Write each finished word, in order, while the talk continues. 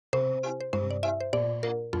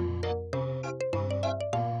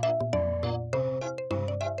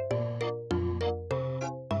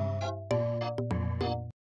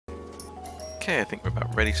Okay, I think we're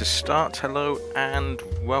about ready to start. Hello and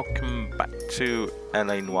welcome back to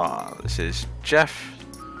Noire. This is Geoff,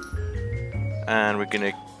 and we're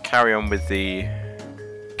going to carry on with the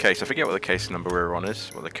case. I forget what the case number we're on is,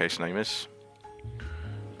 what the case name is.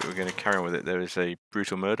 But we're going to carry on with it. There is a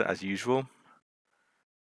brutal murder as usual.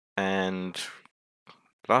 And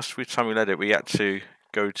last time we led it, we had to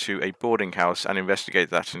go to a boarding house and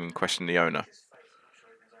investigate that and question the owner.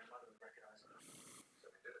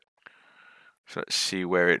 So let's see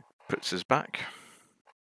where it puts us back.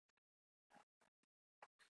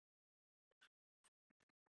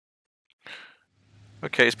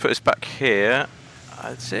 Okay, it's put us back here.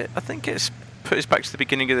 That's it. I think it's put us back to the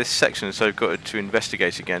beginning of this section, so I've got to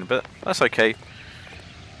investigate again, but that's okay.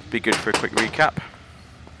 Be good for a quick recap.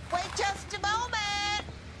 Wait just a moment!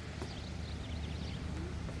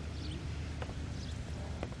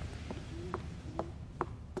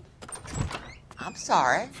 I'm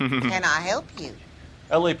sorry. Can I help you?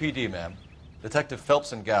 LAPD, ma'am. Detective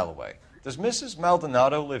Phelps and Galloway. Does Mrs.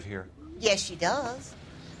 Maldonado live here? Yes, she does.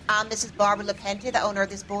 I'm Mrs. Barbara LaPenta, the owner of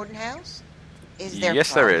this boarding house. Is there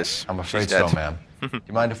Yes, there is. I'm afraid so, ma'am. Do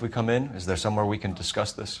you mind if we come in? Is there somewhere we can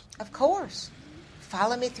discuss this? Of course.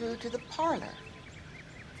 Follow me through to the parlor.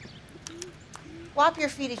 Wipe your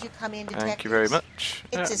feet as you come in, detectives. Thank you very much.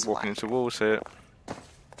 It's this walking way. into walls here.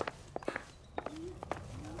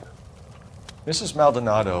 Mrs.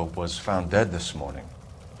 Maldonado was found dead this morning.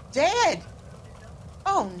 Dead?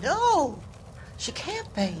 Oh, no. She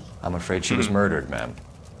can't be. I'm afraid she was murdered, ma'am.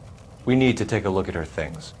 We need to take a look at her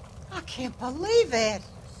things. I can't believe it.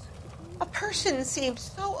 A person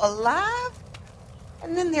seems so alive,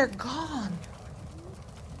 and then they're gone.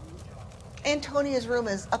 Antonia's room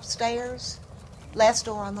is upstairs, last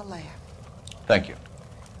door on the left. Thank you.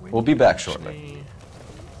 We'll be back shortly.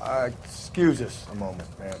 Excuse us a moment,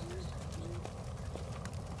 ma'am.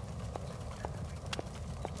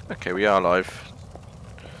 Okay, we are live.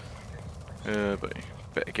 But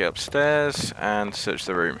better get upstairs and search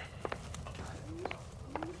the room.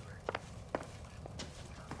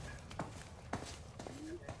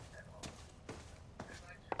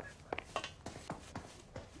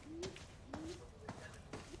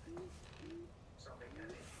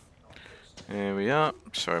 Here we are.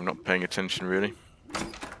 Sorry, I'm not paying attention really.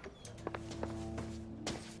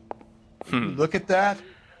 Look at that.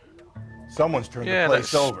 Someone's turned Yeah, the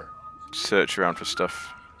place let's over. search around for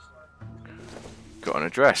stuff. Got an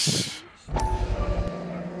address.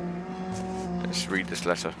 Let's read this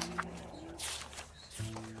letter.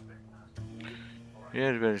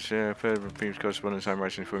 Yeah, the previous correspondence I'm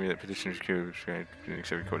writing for me that petition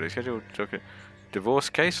is recorded schedule. Okay. Divorce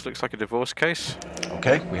case? Looks like a divorce case.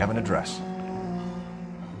 Okay, we have an address.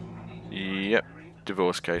 Yep,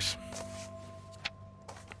 divorce case.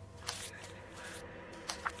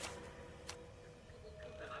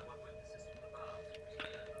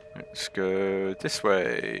 Let's go this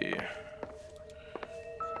way.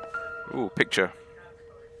 Ooh, picture.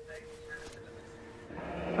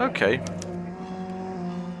 Okay.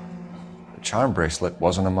 The charm bracelet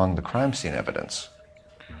wasn't among the crime scene evidence.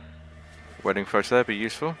 Wedding photo there, be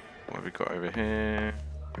useful. What have we got over here?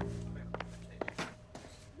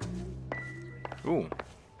 Ooh.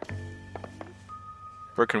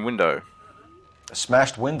 Broken window. A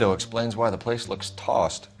smashed window explains why the place looks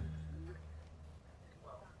tossed.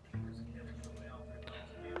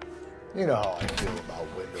 You know how I feel about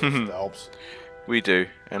windows, Phelps. We do.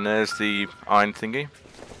 And there's the iron thingy.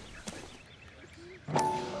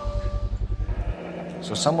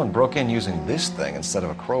 So someone broke in using this thing instead of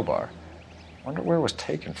a crowbar. Wonder where it was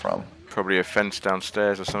taken from. Probably a fence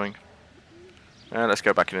downstairs or something. Let's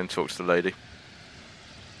go back in and talk to the lady.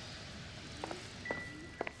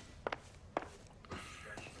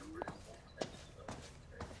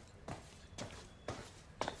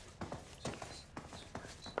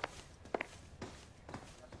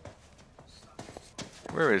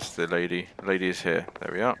 Where is the lady? The lady is here.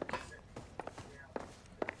 There we are.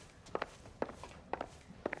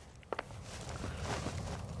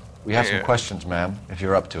 We have some questions, ma'am, if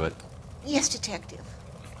you're up to it. Yes, detective.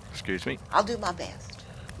 Excuse me. I'll do my best.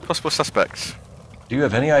 Possible suspects. Do you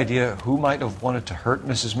have any idea who might have wanted to hurt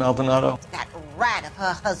Mrs. Maldonado? That rat of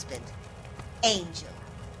her husband, Angel.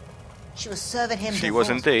 She was serving him She was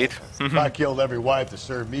divorce indeed. papers. If I killed every wife to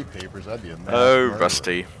serve me papers, I'd be a mass Oh, murderer.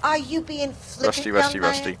 Rusty. Are you being flippant,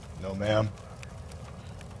 Rusty. young man?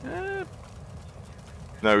 No, ma'am.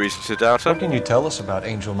 No reason to doubt her. What can you tell us about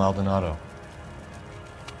Angel Maldonado?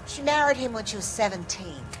 She married him when she was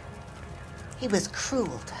 17. He was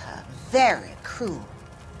cruel to her, very cruel.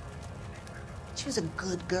 She was a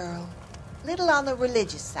good girl, little on the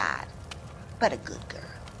religious side, but a good girl.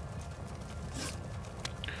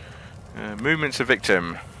 Movements of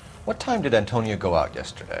victim. What time did Antonia go out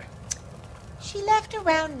yesterday? She left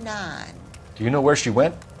around 9. Do you know where she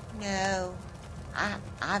went? No, I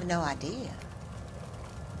have no idea.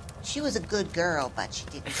 She was a good girl, but she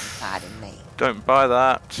didn't confide in me. Don't buy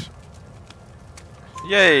that.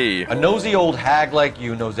 Yay! A nosy old hag like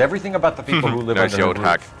you knows everything about the people who live under Nosy her old roof.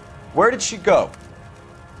 hag. Where did she go?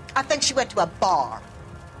 I think she went to a bar.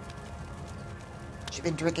 She's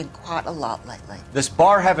been drinking quite a lot lately. This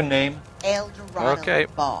bar have a name? El Dorado Okay.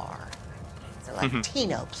 Bar. It's a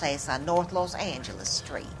Latino place on North Los Angeles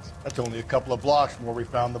Street. That's only a couple of blocks from where we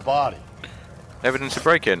found the body. Evidence of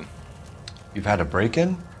break-in. You've had a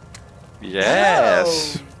break-in?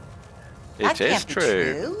 Yes. That It is can't be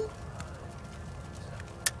true.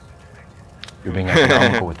 You're being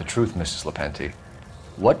economical with the truth, Mrs. Lepenti.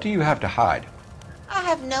 What do you have to hide? I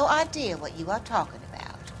have no idea what you are talking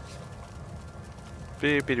about.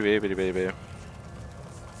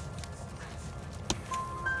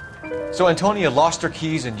 So Antonia lost her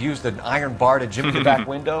keys and used an iron bar to jimmy the back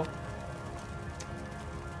window?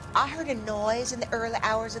 I heard a noise in the early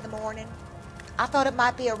hours of the morning. I thought it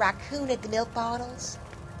might be a raccoon at the milk bottles.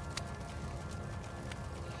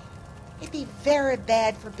 It'd be very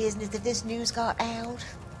bad for business if this news got out.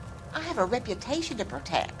 I have a reputation to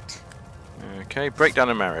protect. Okay, breakdown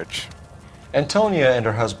of marriage. Antonia and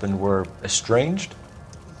her husband were estranged?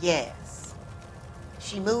 Yes.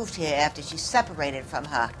 She moved here after she separated from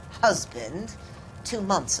her husband 2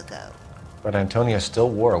 months ago. But Antonia still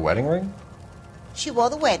wore a wedding ring? She wore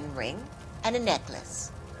the wedding ring and a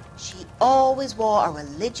necklace. She always wore a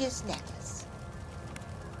religious necklace.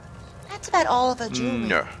 That's about all of her jewelry.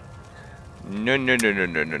 No.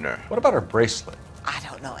 No. What about her bracelet? I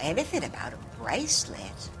don't know anything about a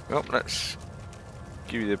bracelet. Well, let's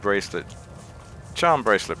give you the bracelet. Charm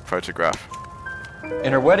bracelet photograph.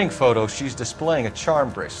 In her wedding photo, she's displaying a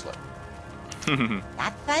charm bracelet.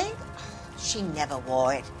 That thing? She never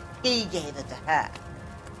wore it. He gave it to her.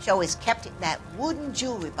 She always kept it in that wooden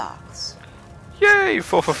jewelry box. Yay,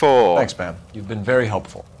 4 for 4. Thanks, ma'am. You've been very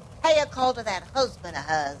helpful. Pay a call to that husband of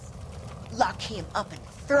hers. Lock him up and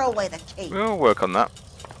throw away the key. We'll work on that.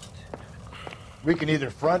 We can either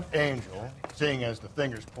front Angel, seeing as the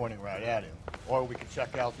finger's pointing right at him, or we can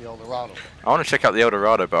check out the El Dorado. I want to check out the El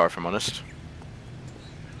Dorado bar, if I'm honest.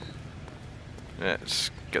 Let's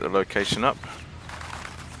get the location up.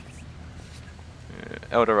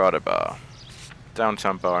 El Dorado bar.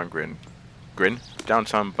 Downtown bar and Grin?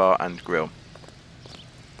 Downtown bar and grill.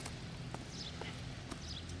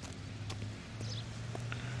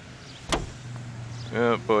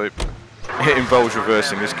 Oh boy. It involves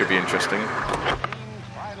reversing. This could be interesting.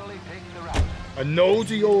 A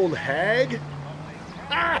nosy old hag?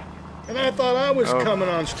 Ah! And I thought I was coming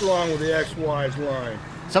on strong with the ex-wives line.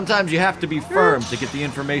 Sometimes you have to be firm to get the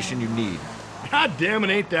information you need. God damn it,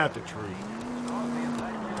 ain't that the truth?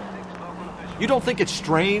 You don't think it's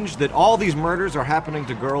strange that all these murders are happening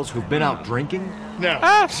to girls who've been out drinking?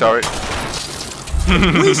 Now, Sorry.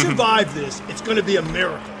 if we survive this, it's gonna be a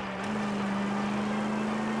miracle.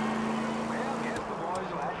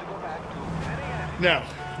 No.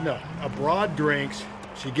 A broad drinks.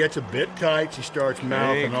 She gets a bit tight. She starts We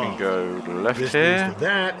mouthing can off. go left This here. leads to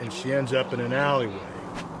that, and she ends up in an alleyway.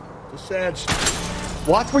 It's a sad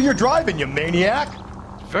story. Watch where you're driving, you maniac!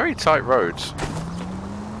 Very tight roads.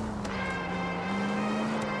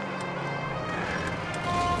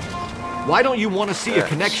 Why don't you want to see a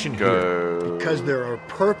connection here? Go. Because there are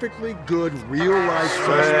perfectly good real-life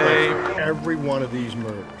suspects for every one of these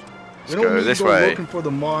murders. We go don't need this to go way. looking for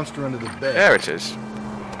the monster under the bed. There it is.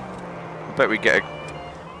 I bet we get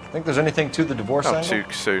Think there's anything to the divorce not angle?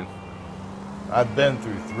 too soon. I've been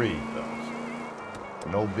through 3, fellas.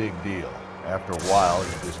 No big deal. After a while,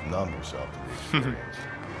 you just numb yourself to the experience.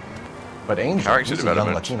 But Angel, Character he's a young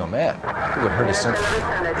development. Latino man. Who would hurt his sense?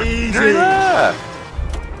 Easy. Yeah.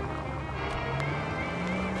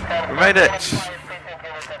 We made it.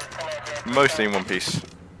 Mostly in one piece.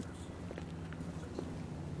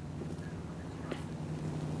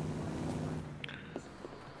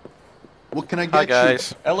 What can I get Hi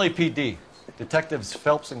guys. LAPD, Detectives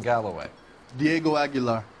Phelps and Galloway. you? Diego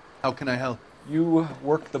Aguilar. How can I help? You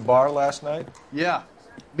worked the bar last night? Yeah,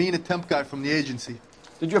 me and a temp guy from the agency.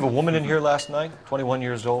 Did you have a woman in here last night? 21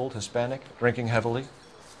 years old, Hispanic, drinking heavily?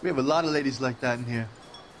 We have a lot of ladies like that in here.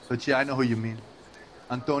 But yeah, I know who you mean.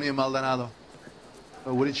 Antonia Maldonado.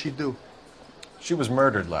 But what did she do? She was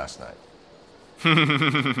murdered last night.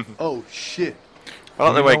 Oh, shit. I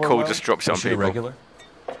like the You way know her Cole well? just drops it on Was she a people. regular?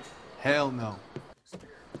 Hell no.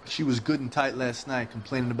 She was good and tight last night,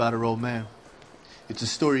 complaining about her old man. It's a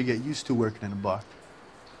story you get used to working in a bar.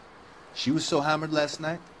 She was so hammered last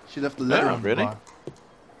night, She left a letter Oh, on the really? bar. Oh,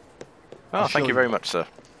 I'll thank show you very much, sir.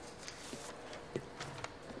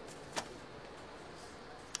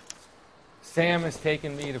 Sam has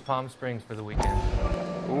taken me to Palm Springs for the weekend.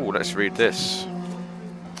 Ooh, let's read this.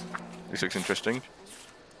 This looks interesting.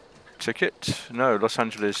 Ticket? No, Los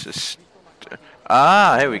Angeles is...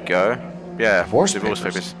 Ah, here we go. Yeah, Divorce papers.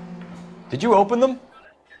 papers. Did you open them?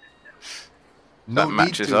 No That need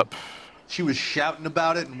matches to. up. She was shouting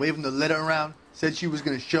about it and waving the letter around. Said she was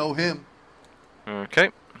going to show him. Okay.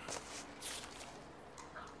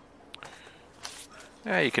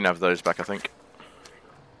 Yeah, you can have those back, I think.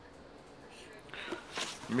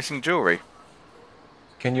 Missing jewelry.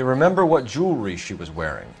 Can you remember what jewelry she was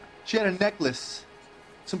wearing? She had a necklace.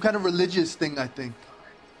 Some kind of religious thing, I think.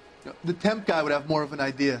 The temp guy would have more of an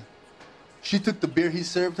idea. She took the beer he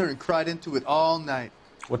served her and cried into it all night.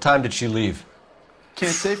 What time did she leave?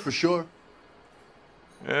 Can't say for sure.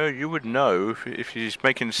 You would know if he's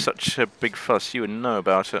making such a big fuss. You would know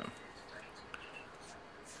about it.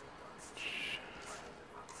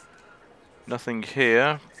 Nothing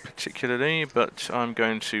here particularly, but I'm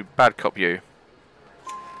going to bad cop you.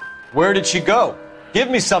 Where did she go? Give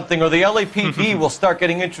me something or the LAPD will start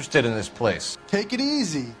getting interested in this place. Take it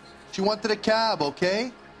easy. She wanted a cab,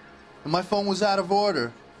 okay? And my phone was out of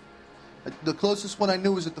order. The closest one I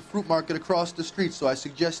knew was at the fruit market across the street, so I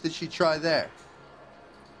suggested she try there.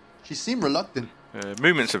 She seemed reluctant.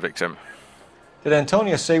 Movements of victim. Did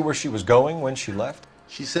Antonia say where she was going when she left?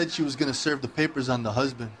 She said she was going to serve the papers on the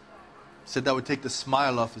husband. Said that would take the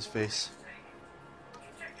smile off his face.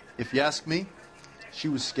 If you ask me, she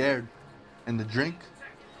was scared. And the drink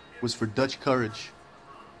was for Dutch courage.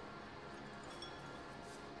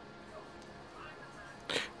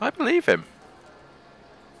 I believe him.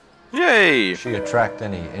 Yay! Did she attract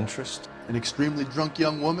any interest? An extremely drunk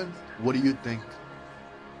young woman? What do you think?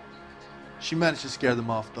 She managed to scare them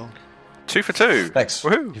off, though. 2 for 2. Thanks.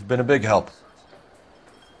 Woohoo! You've been a big help.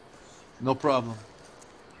 No problem.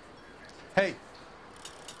 Hey,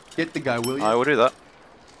 get the guy, will you? I will do that.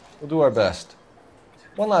 We'll do our best.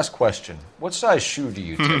 One last question. What size shoe do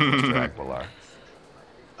you take, Mr. Aguilar?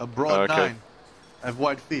 A broad Okay. 9. I have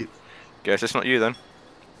wide feet. Guess it's not you then.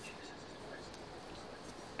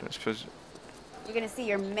 Don't suppose. You're gonna see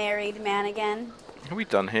your married man again? Are we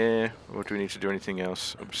done here, or do we need to do anything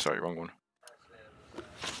else? I'm sorry, wrong one.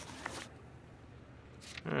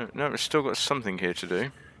 No, we've still got something here to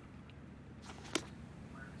do.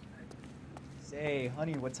 Say,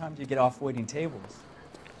 honey, what time do you get off waiting tables?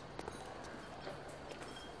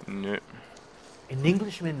 No. An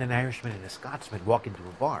Englishman, an Irishman, and a Scotsman walk into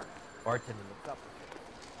a bar. Bartender looks up.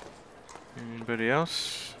 Anybody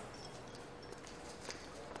else?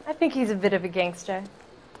 I think he's a bit of a gangster.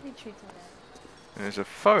 He treats him bad. There's a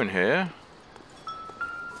phone here.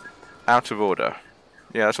 Out of order.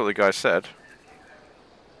 Yeah, that's what the guy said.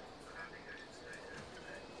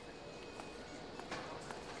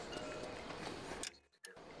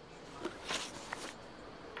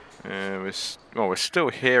 We're still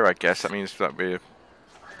here, I guess. That means that we're... Is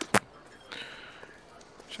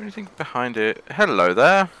there anything behind it? Hello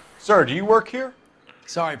there. Sir, do you work here?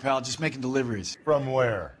 Sorry, pal, just making deliveries. From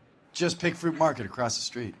where? Just Pig Fruit Market across the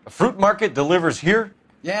street. A fruit market delivers here?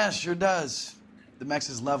 Yeah, sure does. The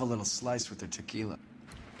Mexes love a little slice with their tequila.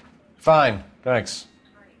 Fine, thanks.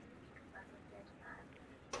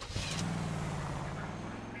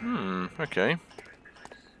 Okay.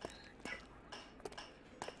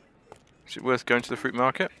 Is it worth going to the fruit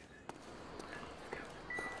market?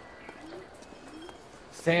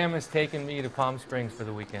 Sam has taken me to Palm Springs for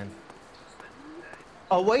the weekend.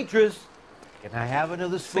 A waitress! Can I have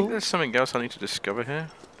another I think spoon? there's something else I need to discover here.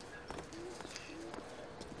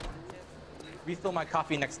 Refill my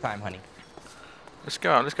coffee next time, honey. Let's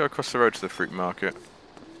go out. Let's go across the road to the fruit market.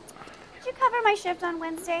 Did you cover my shift on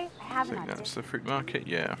Wednesday? I I haven't. think that's the fruit market,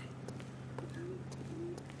 yeah.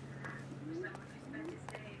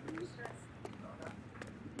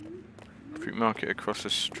 Fruit market across the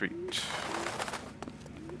street.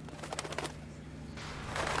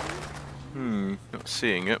 Not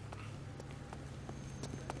seeing it.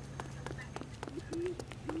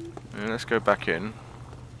 Let's go back in.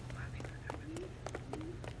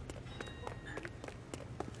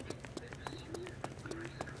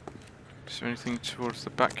 Is there anything towards the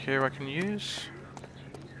back here I can use?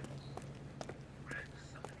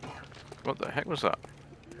 What the heck was that?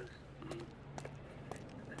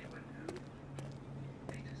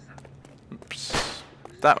 Oops.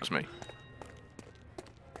 That was me.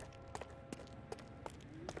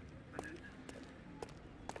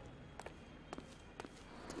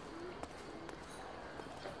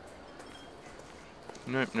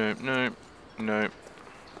 Nope, nope, nope, nope.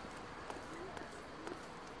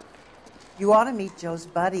 You ought to meet Joe's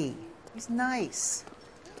buddy. He's nice.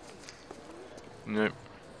 Nope.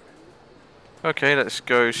 Okay, let's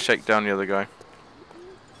go shake down the other guy.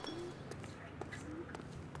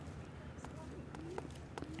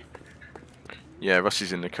 Yeah,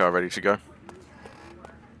 Rusty's in the car ready to go.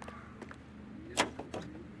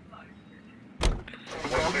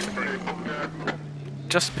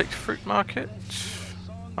 Just picked fruit market.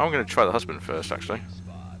 I'm going to try the husband first, actually.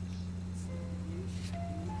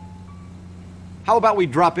 How about we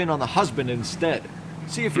drop in on the husband instead?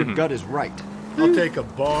 See if your gut is right. I'll take a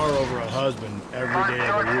bar over a husband every day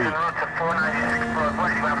of the week.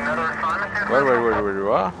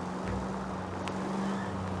 Where?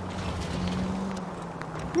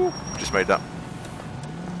 Woo, just made that.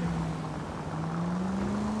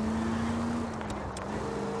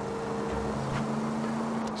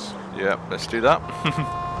 Yeah, let's do that.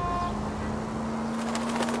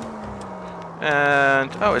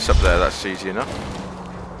 And oh, it's up there. That's easy enough.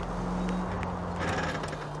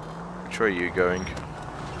 Which way are you going?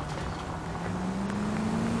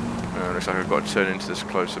 Looks like I've got to turn into this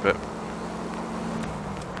close a bit.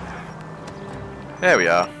 There we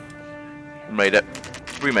are. We made it.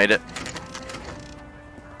 We made it.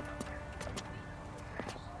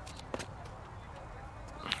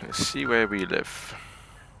 Let's see where we live.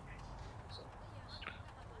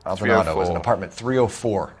 Maldonado is in apartment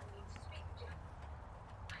 304.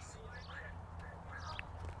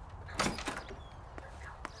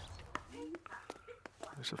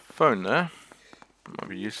 There's a phone there. That might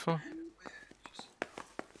be useful.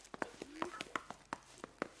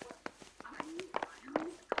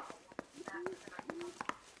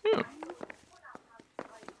 Oh.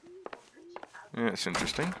 Yeah, that's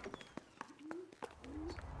interesting.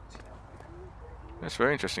 That's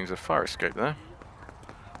very interesting. There's a fire escape there.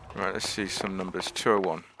 Right, let's see some numbers.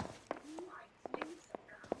 201.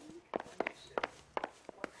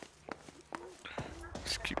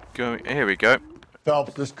 Let's keep going. Here we go.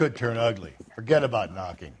 Phelps, this could turn ugly. Forget about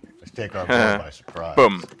knocking. Let's take our boy by surprise.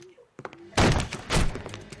 Boom.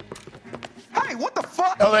 Hey, what the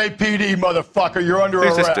fuck? LAPD, motherfucker, you're under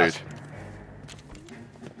Who's arrest. this dude?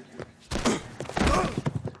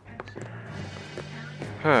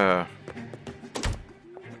 Huh.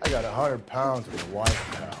 I got 100 pounds of your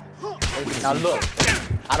wife, pal. Now look,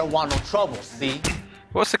 I don't want no trouble, see?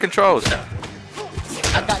 What's the controls?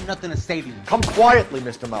 I got nothing to say to you. Come quietly,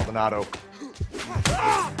 Mr. Maldonado.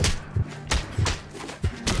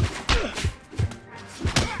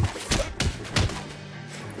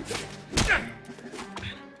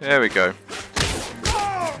 There we go.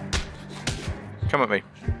 Come at me.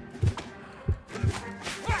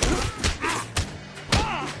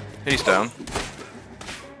 He's down.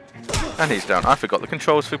 And he's down. I forgot the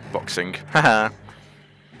controls for boxing. Haha.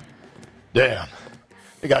 Damn.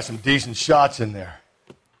 They got some decent shots in there.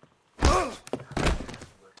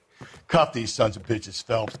 Cuff these sons of bitches,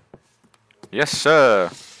 Phelps. Yes, sir.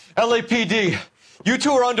 LAPD, you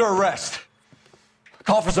two are under arrest.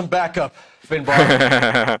 Call for some backup,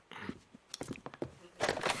 Finbar.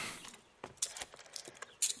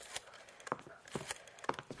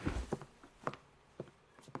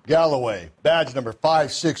 Galloway, badge number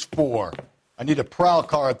 564. I need a prowl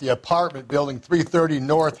car at the apartment building 330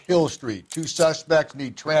 North Hill Street. 2 suspects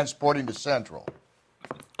need transporting to Central.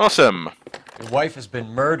 Awesome. Your wife has been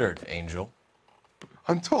murdered, Angel.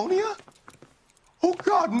 Antonia? Oh,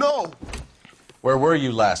 God, no! Where were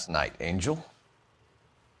you last night, Angel?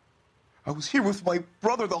 I was here with my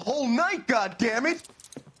brother the whole night, goddammit!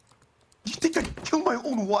 You think I'd kill my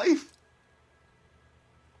own wife?